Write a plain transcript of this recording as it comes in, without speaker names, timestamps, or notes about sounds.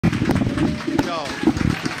Yo.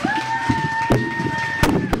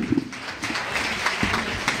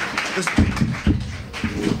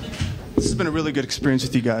 This has been a really good experience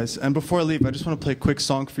with you guys. And before I leave, I just want to play a quick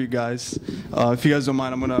song for you guys. If you guys don't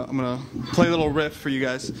mind, I'm gonna play a little riff for you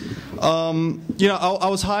guys. You know, I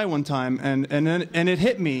was high one time, and it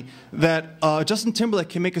hit me that Justin Timberlake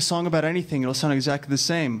can make a song about anything. It'll sound exactly the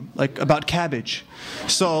same, like about cabbage.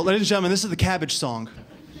 So, ladies and gentlemen, this is the Cabbage song.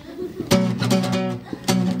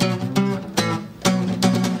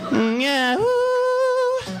 Yeah.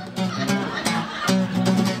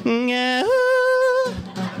 Yeah.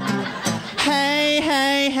 Hey,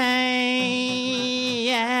 hey, hey,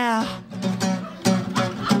 yeah.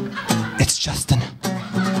 It's Justin.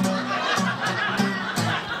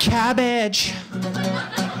 Cabbage,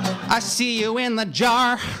 I see you in the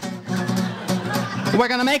jar. We're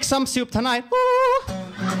gonna make some soup tonight. Ooh.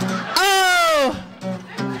 Oh!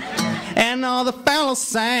 And all the fellas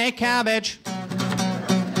say, Cabbage,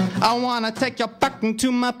 I wanna take you back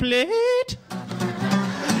into my plate.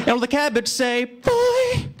 And all the Cabbage say,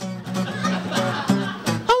 boy,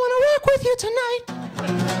 with you tonight.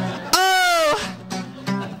 Oh,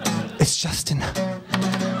 it's Justin.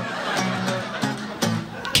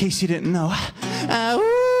 In case you didn't know.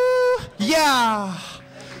 Yeah.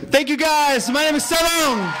 Thank you guys. My name is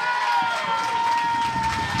Seven.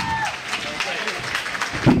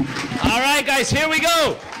 All right, guys, here we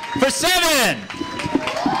go for 7.